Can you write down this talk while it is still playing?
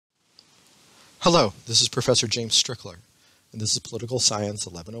Hello, this is Professor James Strickler, and this is Political Science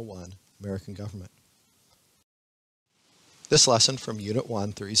 1101, American Government. This lesson from Unit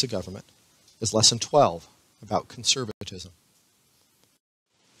 1, Theories of Government, is Lesson 12, about conservatism.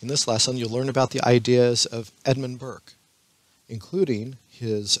 In this lesson, you'll learn about the ideas of Edmund Burke, including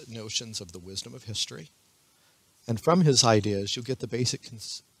his notions of the wisdom of history, and from his ideas, you'll get the basic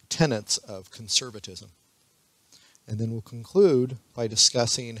tenets of conservatism. And then we'll conclude by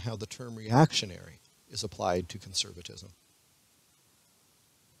discussing how the term reactionary is applied to conservatism.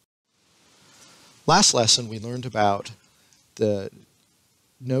 Last lesson, we learned about the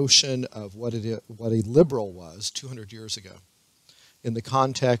notion of what a liberal was 200 years ago in the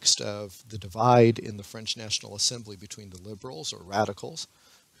context of the divide in the French National Assembly between the liberals, or radicals,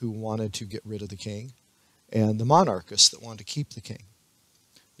 who wanted to get rid of the king, and the monarchists that wanted to keep the king.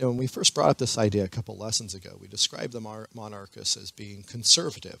 Now, when we first brought up this idea a couple lessons ago, we described the monarchists as being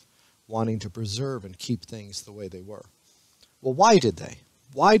conservative, wanting to preserve and keep things the way they were. Well, why did they?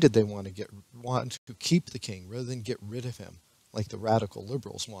 Why did they want to keep the king rather than get rid of him, like the radical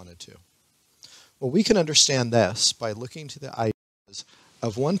liberals wanted to? Well, we can understand this by looking to the ideas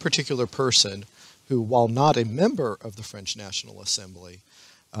of one particular person who, while not a member of the French National Assembly,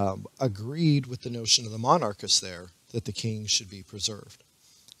 agreed with the notion of the monarchists there that the king should be preserved.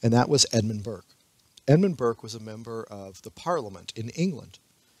 And that was Edmund Burke. Edmund Burke was a member of the Parliament in England.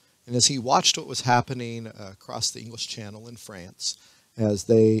 And as he watched what was happening across the English Channel in France, as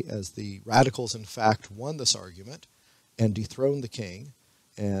the radicals in fact won this argument and dethroned the king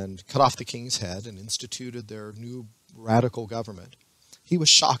and cut off the king's head and instituted their new radical government, he was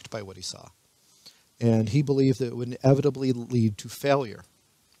shocked by what he saw. And he believed that it would inevitably lead to failure.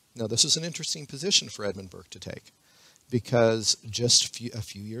 Now, this is an interesting position for Edmund Burke to take, because just a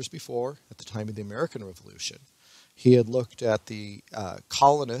few years before, at the time of the American Revolution, he had looked at the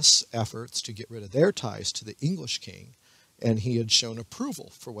colonists' efforts to get rid of their ties to the English king, and he had shown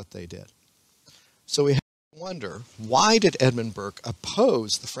approval for what they did. So we have to wonder, why did Edmund Burke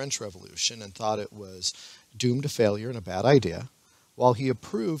oppose the French Revolution and thought it was doomed to failure and a bad idea, while he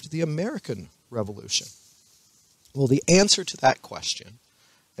approved the American Revolution? Well, the answer to that question,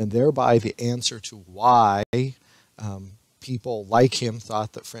 and thereby the answer to why people like him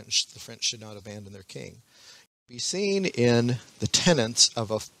thought that the French should not abandon their king, be seen in the tenets of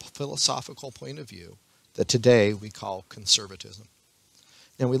a philosophical point of view that today we call conservatism.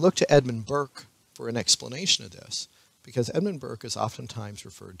 Now, we look to Edmund Burke for an explanation of this, because Edmund Burke is oftentimes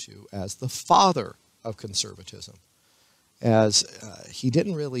referred to as the father of conservatism, as he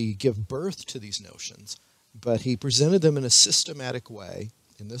didn't really give birth to these notions, but he presented them in a systematic way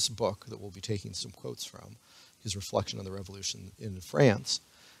in this book that we'll be taking some quotes from, his reflection on the revolution in France.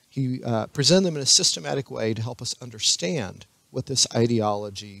 He presented them in a systematic way to help us understand what this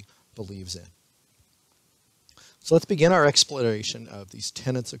ideology believes in. So let's begin our exploration of these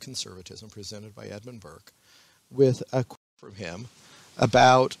tenets of conservatism presented by Edmund Burke with a quote from him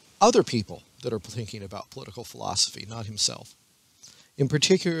about other people that are thinking about political philosophy, not himself. In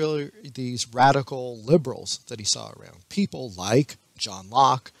particular, these radical liberals that he saw around, people like John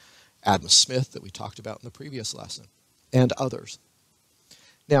Locke, Adam Smith, that we talked about in the previous lesson, and others.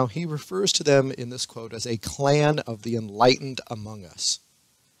 Now, he refers to them in this quote as a clan of the enlightened among us.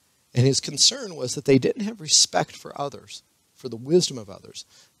 And his concern was that they didn't have respect for others, for the wisdom of others,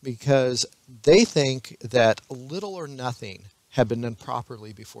 because they think that little or nothing had been done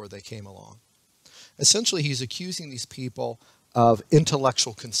properly before they came along. Essentially, he's accusing these people of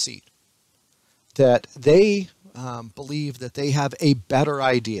intellectual conceit, that they believe that they have a better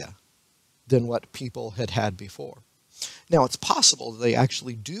idea than what people had before. Now, it's possible that they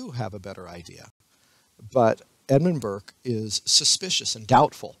actually do have a better idea, but Edmund Burke is suspicious and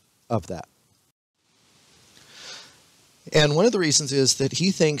doubtful of that. And one of the reasons is that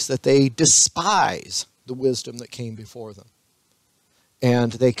he thinks that they despise the wisdom that came before them.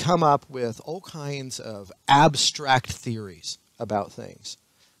 And they come up with all kinds of abstract theories about things.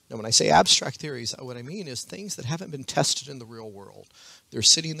 Now, when I say abstract theories, what I mean is things that haven't been tested in the real world. They're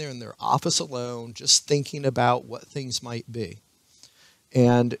sitting there in their office alone, just thinking about what things might be.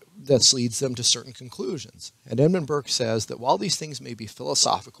 And this leads them to certain conclusions. And Edmund Burke says that while these things may be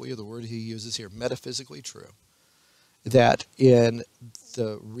philosophically, or the word he uses here, metaphysically true, that in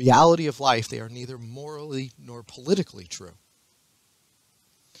the reality of life, they are neither morally nor politically true.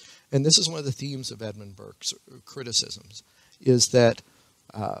 And this is one of the themes of Edmund Burke's criticisms, is that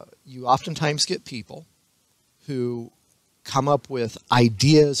you oftentimes get people who come up with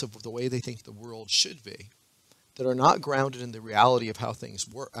ideas of the way they think the world should be that are not grounded in the reality of how things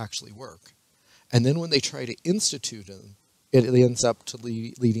actually work. And then when they try to institute them, it ends up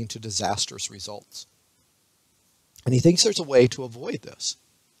leading to disastrous results. And he thinks there's a way to avoid this.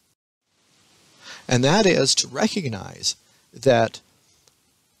 And that is to recognize that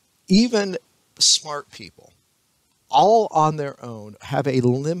even smart people, all on their own, have a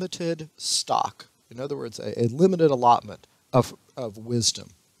limited stock. In other words, a limited allotment of wisdom,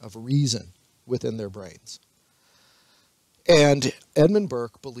 of reason within their brains. And Edmund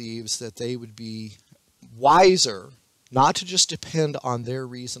Burke believes that they would be wiser not to just depend on their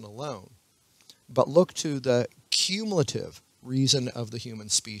reason alone, but look to the cumulative reason of the human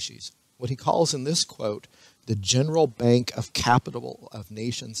species. What he calls in this quote, the general bank of capital of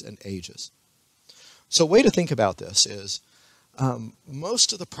nations and ages. So a way to think about this is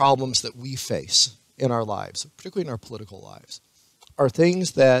most of the problems that we face in our lives, particularly in our political lives, are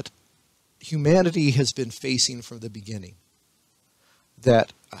things that humanity has been facing from the beginning,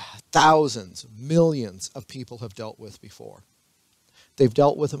 that thousands, millions of people have dealt with before. They've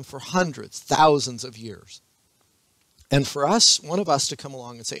dealt with them for hundreds, thousands of years. And for us, one of us to come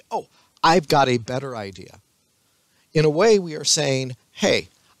along and say, oh, I've got a better idea. In a way, we are saying, hey,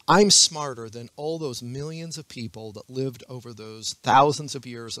 I'm smarter than all those millions of people that lived over those thousands of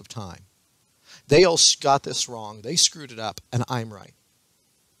years of time. They all got this wrong, they screwed it up, and I'm right.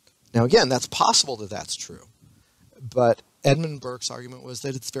 Now again, that's possible that that's true. But Edmund Burke's argument was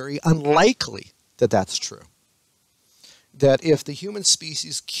that it's very unlikely that that's true. That if the human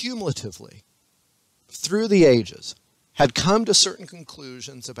species cumulatively, through the ages, had come to certain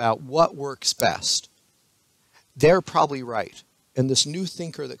conclusions about what works best, they're probably right. And this new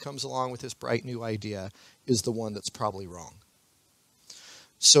thinker that comes along with this bright new idea is the one that's probably wrong.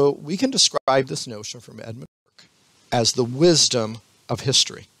 So we can describe this notion from Edmund Burke as the wisdom of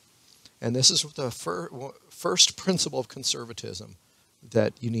history. And this is the first principle of conservatism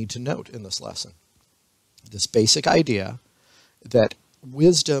that you need to note in this lesson. This basic idea that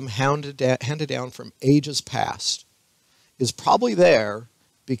wisdom handed down from ages past is probably there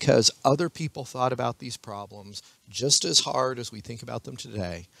because other people thought about these problems just as hard as we think about them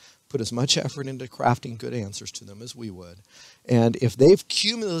today, put as much effort into crafting good answers to them as we would. And if they've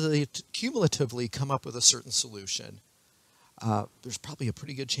cumulatively come up with a certain solution, there's probably a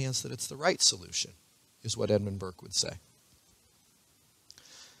pretty good chance that it's the right solution, is what Edmund Burke would say.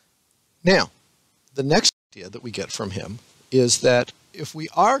 Now, the next idea that we get from him is that if we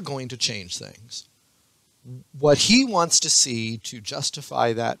are going to change things, what he wants to see to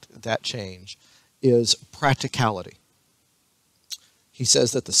justify that change is practicality. He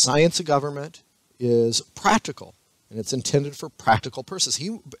says that the science of government is practical, and it's intended for practical purposes.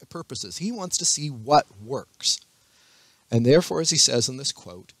 He wants to see what works. And therefore, as he says in this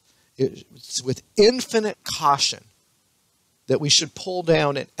quote, it's with infinite caution that we should pull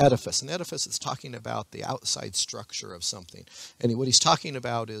down an edifice. An edifice is talking about the outside structure of something. And what he's talking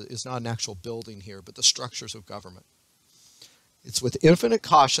about is not an actual building here, but the structures of government. It's with infinite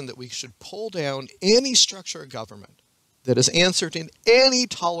caution that we should pull down any structure of government that has answered in any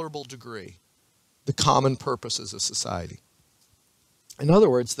tolerable degree the common purposes of society. In other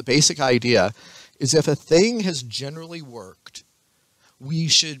words, the basic idea is if a thing has generally worked, we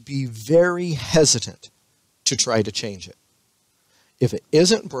should be very hesitant to try to change it. If it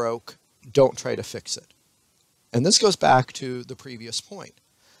isn't broke, don't try to fix it. And this goes back to the previous point,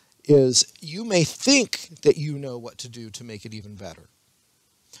 is you may think that you know what to do to make it even better,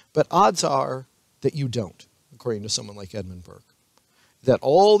 but odds are that you don't, according to someone like Edmund Burke. That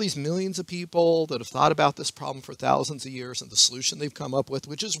all these millions of people that have thought about this problem for thousands of years and the solution they've come up with,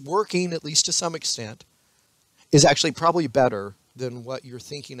 which is working at least to some extent, is actually probably better than what you're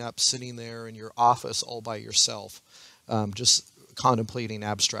thinking up sitting there in your office all by yourself, just contemplating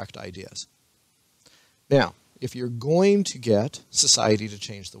abstract ideas. Now, if you're going to get society to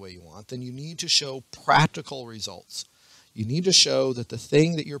change the way you want, then you need to show practical results. You need to show that the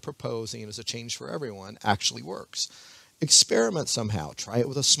thing that you're proposing as a change for everyone actually works. Experiment somehow. Try it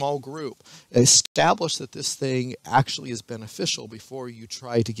with a small group. Establish that this thing actually is beneficial before you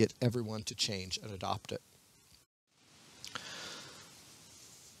try to get everyone to change and adopt it.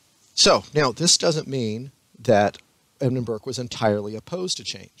 So, now, this doesn't mean that Edmund Burke was entirely opposed to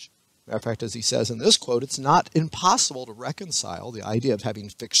change. Matter of fact, as he says in this quote, it's not impossible to reconcile the idea of having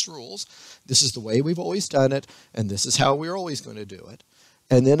fixed rules. This is the way we've always done it, and this is how we're always going to do it,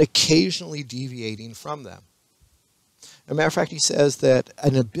 and then occasionally deviating from them. As a matter of fact, he says that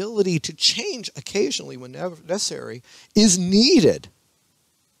an ability to change occasionally when necessary is needed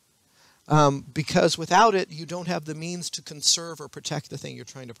because without it, you don't have the means to conserve or protect the thing you're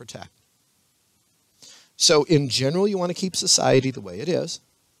trying to protect. So in general, you want to keep society the way it is.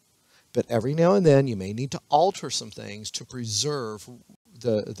 But every now and then you may need to alter some things to preserve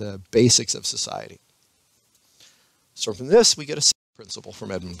the basics of society. So from this, we get a second principle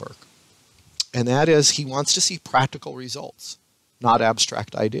from Edmund Burke. And that is, he wants to see practical results, not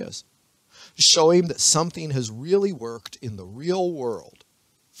abstract ideas. Show him that something has really worked in the real world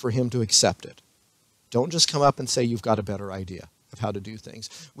for him to accept it. Don't just come up and say you've got a better idea of how to do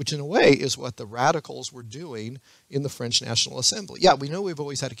things, which in a way is what the radicals were doing in the French National Assembly. Yeah, we know we've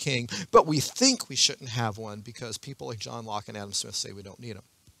always had a king, but we think we shouldn't have one because people like John Locke and Adam Smith say we don't need him.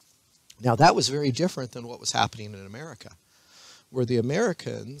 Now, that was very different than what was happening in America, where the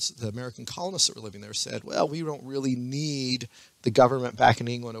Americans, the American colonists that were living there said, well, we don't really need the government back in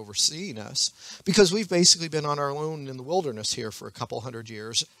England overseeing us because we've basically been on our own in the wilderness here for a couple hundred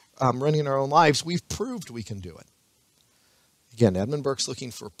years, running our own lives. We've proved we can do it. Again, Edmund Burke's looking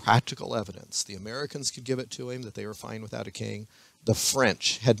for practical evidence. The Americans could give it to him that they were fine without a king. The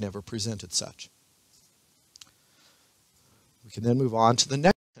French had never presented such. We can then move on to the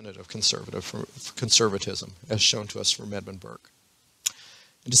next tenet of conservatism, as shown to us from Edmund Burke.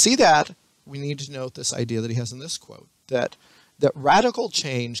 And to see that, we need to note this idea that he has in this quote, that radical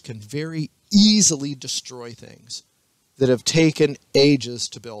change can very easily destroy things that have taken ages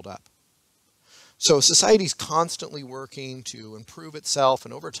to build up. So society's constantly working to improve itself,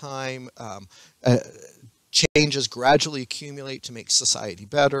 and over time, changes gradually accumulate to make society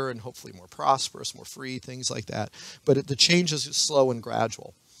better and hopefully more prosperous, more free, things like that. But the change is slow and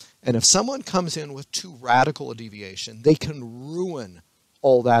gradual. And if someone comes in with too radical a deviation, they can ruin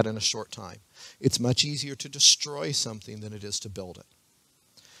all that in a short time. It's much easier to destroy something than it is to build it.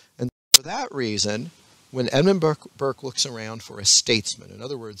 And for that reason, when Edmund Burke looks around for a statesman, in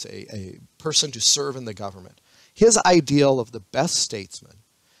other words, a person to serve in the government, his ideal of the best statesman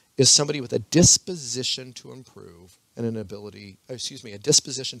is somebody with a disposition to improve and an ability, a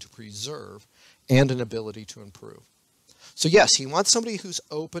disposition to preserve and an ability to improve. So yes, he wants somebody who's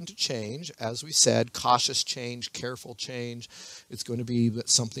open to change, as we said, cautious change, careful change. It's going to be that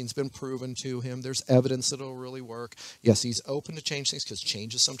something's been proven to him. There's evidence that it'll really work. Yes, he's open to change things because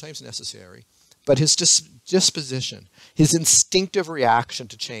change is sometimes necessary. But his disposition, his instinctive reaction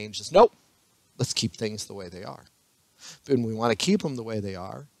to change is, nope, let's keep things the way they are. But we want to keep them the way they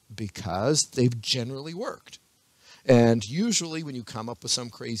are because they've generally worked. And usually when you come up with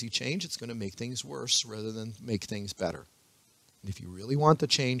some crazy change, it's going to make things worse rather than make things better. And if you really want the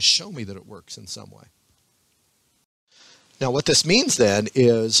change, show me that it works in some way. Now, what this means then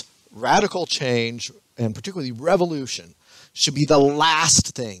is radical change, and particularly revolution, should be the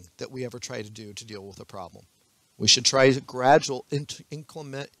last thing that we ever try to do to deal with a problem. We should try gradual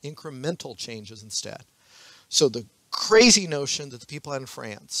incremental changes instead. So the crazy notion that the people in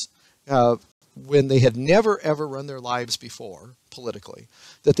France, when they had never ever run their lives before politically,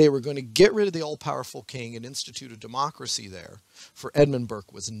 that they were going to get rid of the all-powerful king and institute a democracy there, for Edmund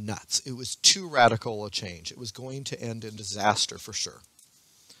Burke was nuts. It was too radical a change. It was going to end in disaster for sure.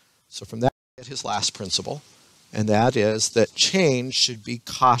 So from that, we get his last principle, and that is that change should be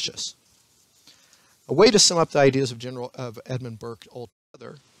cautious. A way to sum up the ideas of Edmund Burke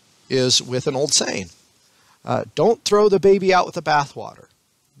altogether is with an old saying. Don't throw the baby out with the bathwater.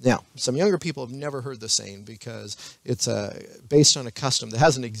 Now, some younger people have never heard this saying because it's based on a custom that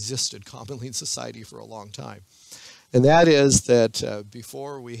hasn't existed commonly in society for a long time. And that is that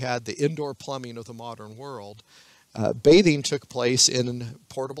before we had the indoor plumbing of the modern world, bathing took place in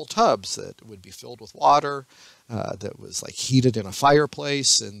portable tubs that would be filled with water, that was like heated in a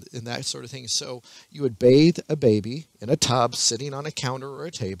fireplace and that sort of thing. So you would bathe a baby in a tub sitting on a counter or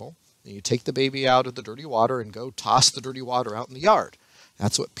a table, and you take the baby out of the dirty water and go toss the dirty water out in the yard.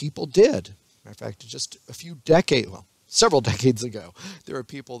 That's what people did. Matter of fact, just a few decades, well, several decades ago, there were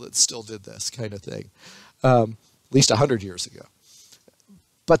people that still did this kind of thing, at least 100 years ago.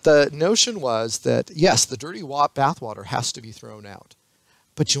 But the notion was that, yes, the dirty bathwater has to be thrown out,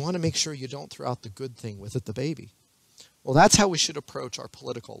 but you want to make sure you don't throw out the good thing with it, the baby. Well, that's how we should approach our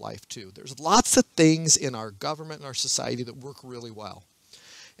political life, too. There's lots of things in our government and our society that work really well.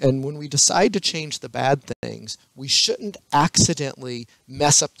 And when we decide to change the bad things, we shouldn't accidentally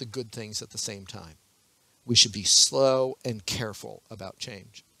mess up the good things at the same time. We should be slow and careful about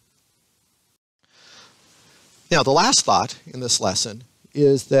change. Now, the last thought in this lesson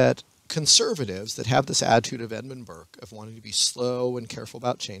is that conservatives that have this attitude of Edmund Burke of wanting to be slow and careful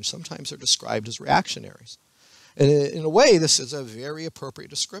about change sometimes are described as reactionaries. And in a way, this is a very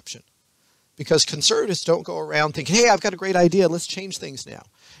appropriate description. Because conservatives don't go around thinking, hey, I've got a great idea, let's change things now.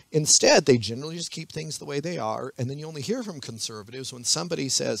 Instead, they generally just keep things the way they are, and then you only hear from conservatives when somebody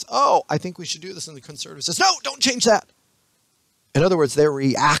says, oh, I think we should do this, and the conservative says, no, don't change that. In other words, they're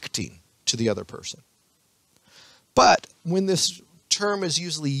reacting to the other person. But when this term is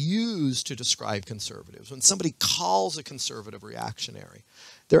usually used to describe conservatives, when somebody calls a conservative reactionary,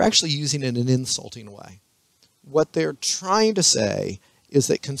 they're actually using it in an insulting way. What they're trying to say is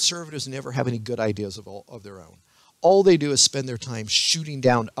that conservatives never have any good ideas of their own. All they do is spend their time shooting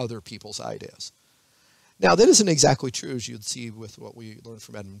down other people's ideas. Now, that isn't exactly true, as you'd see with what we learned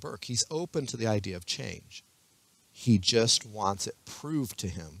from Edmund Burke. He's open to the idea of change. He just wants it proved to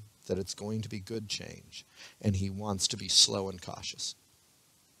him that it's going to be good change, and he wants to be slow and cautious.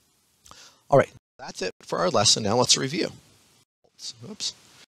 All right, that's it for our lesson. Now let's review. Oops.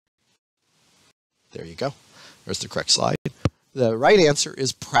 There you go. There's the correct slide. The right answer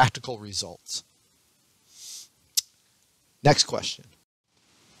is practical results. Next question.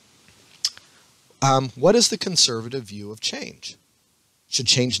 What is the conservative view of change? Should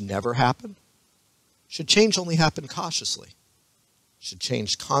change never happen? Should change only happen cautiously? Should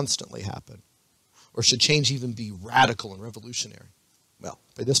change constantly happen? Or should change even be radical and revolutionary? Well,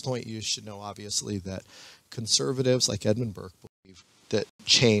 by this point you should know obviously that conservatives like Edmund Burke believe that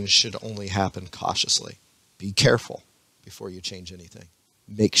change should only happen cautiously. Be careful before you change anything.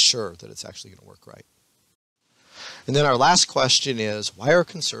 Make sure that it's actually going to work right. And then our last question is, why are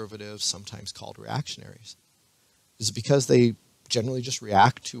conservatives sometimes called reactionaries? Is it because they generally just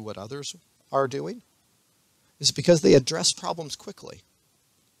react to what others are doing? Is it because they address problems quickly?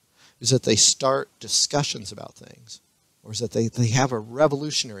 Is it they start discussions about things? Or is it they have a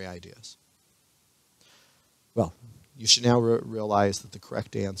revolutionary ideas? Well, you should now realize that the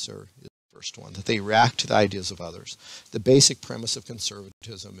correct answer is the first one, that they react to the ideas of others. The basic premise of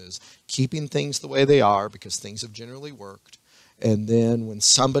conservatism is keeping things the way they are because things have generally worked. And then when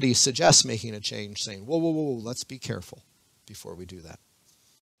somebody suggests making a change, saying, whoa, whoa, whoa, let's be careful before we do that.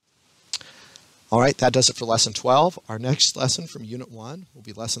 All right, that does it for Lesson 12. Our next lesson from Unit 1 will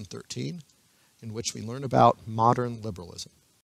be Lesson 13, in which we learn about modern liberalism.